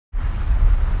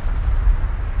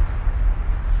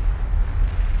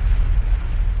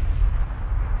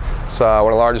one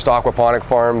of the largest aquaponic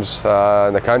farms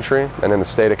in the country and in the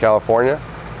state of California.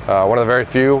 One of the very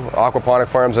few aquaponic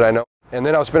farms that I know. And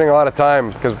then I was spending a lot of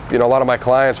time, because a lot of my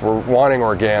clients were wanting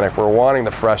organic, were wanting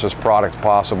the freshest products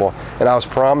possible, and I was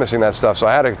promising that stuff. So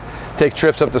I had to take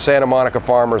trips up to Santa Monica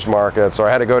farmers markets, or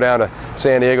I had to go down to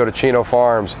San Diego to Chino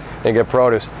Farms and get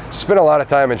produce. Spent a lot of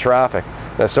time in traffic,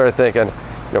 and I started thinking,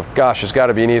 gosh, there's got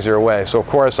to be an easier way. So of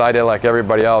course I did like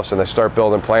everybody else, and I start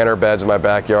building planter beds in my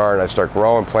backyard, and I start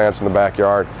growing plants in the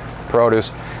backyard,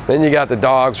 produce. Then you got the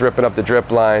dogs ripping up the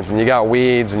drip lines, and you got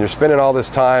weeds, and you're spending all this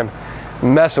time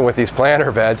messing with these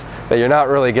planter beds that you're not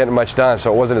really getting much done,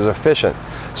 so it wasn't as efficient.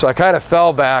 So I kind of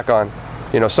fell back on,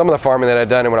 some of the farming that I'd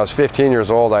done, and when I was 15 years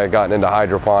old I had gotten into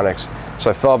hydroponics. So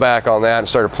I fell back on that and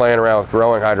started playing around with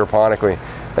growing hydroponically.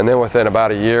 And then within about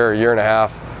a year and a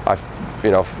half, I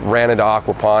ran into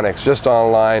aquaponics just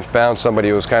online, found somebody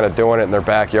who was kind of doing it in their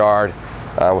backyard,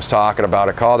 was talking about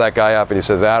it, called that guy up, and he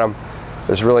says, Adam,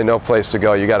 there's really no place to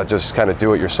go. You got to just kind of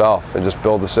do it yourself and just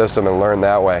build the system and learn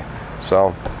that way.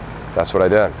 So that's what I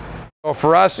did. So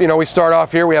for us, we start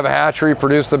off here. We have a hatchery,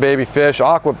 produce the baby fish.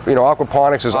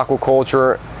 Aquaponics is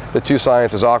aquaculture. The two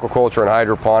sciences, aquaculture and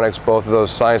hydroponics, both of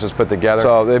those sciences put together.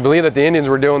 So they believe that the Indians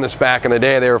were doing this back in the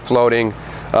day. They were floating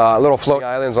little floating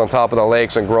islands on top of the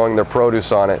lakes and growing their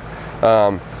produce on it.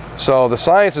 So the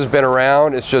science has been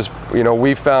around. It's just,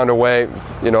 we found a way,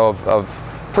 of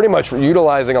pretty much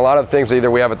utilizing a lot of the things that either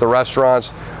we have at the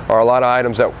restaurants or a lot of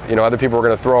items that, other people are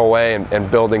going to throw away,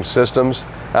 and building systems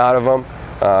out of them,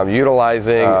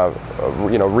 utilizing,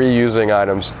 reusing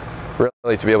items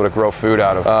really to be able to grow food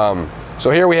out of. So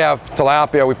here we have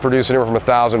tilapia. We produce anywhere from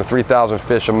 1,000 to 3,000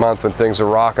 fish a month when things are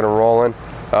rocking and rolling.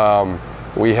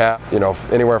 We have,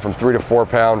 anywhere from 3 to 4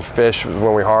 pound fish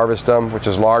when we harvest them, which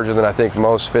is larger than I think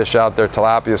most fish out there,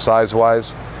 tilapia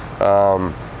size-wise.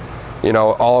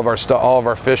 All of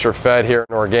our fish are fed here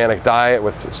in an organic diet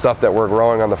with stuff that we're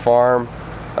growing on the farm.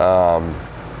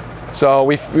 So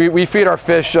we feed our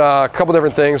fish a couple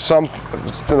different things, some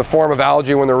in the form of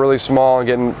algae when they're really small and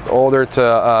getting older,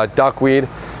 to duckweed,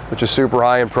 which is super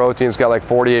high in protein. It's got like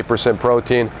 48%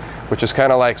 protein, which is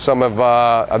kind of like some of,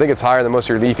 I think it's higher than most of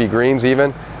your leafy greens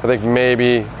even. I think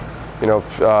maybe,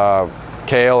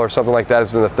 kale or something like that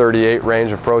is in the 38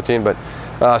 range of protein. But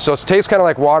so it tastes kind of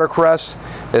like watercress.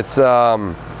 It's,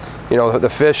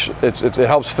 the fish, it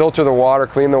helps filter the water,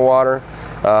 clean the water,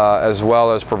 as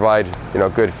well as provide,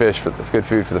 good food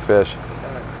for the fish.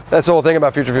 That's the whole thing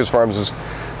about Future Foods Farms, is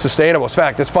sustainable. In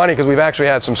fact, it's funny because we've actually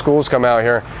had some schools come out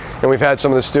here, and we've had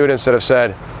some of the students that have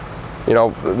said,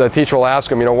 the teacher will ask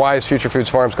them, why is Future Foods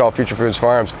Farms called Future Foods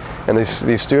Farms? And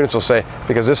these students will say,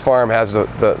 because this farm has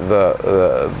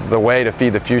the way to feed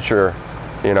the future,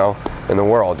 in the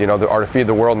world, or to feed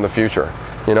the world in the future.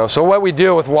 So what we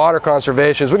do with water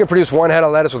conservation is we can produce 1 head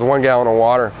of lettuce with 1 gallon of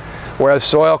water, whereas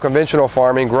soil, conventional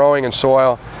farming, growing in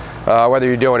soil, whether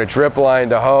you're doing a drip line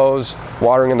to hose,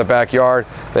 watering in the backyard,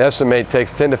 they estimate it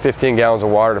takes 10 to 15 gallons of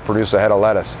water to produce a head of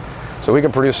lettuce. So we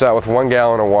can produce that with 1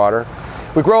 gallon of water.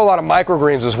 We grow a lot of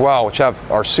microgreens as well, which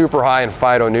are super high in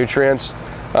phytonutrients.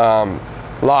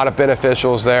 A lot of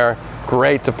beneficials there.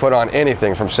 Great to put on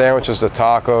anything from sandwiches to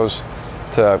tacos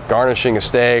to garnishing a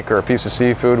steak or a piece of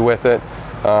seafood with it.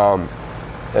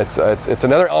 It's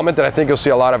another element that I think you'll see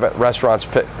a lot of restaurants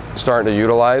starting to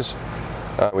utilize.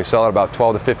 We sell at about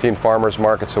 12 to 15 farmers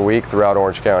markets a week throughout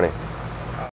Orange County.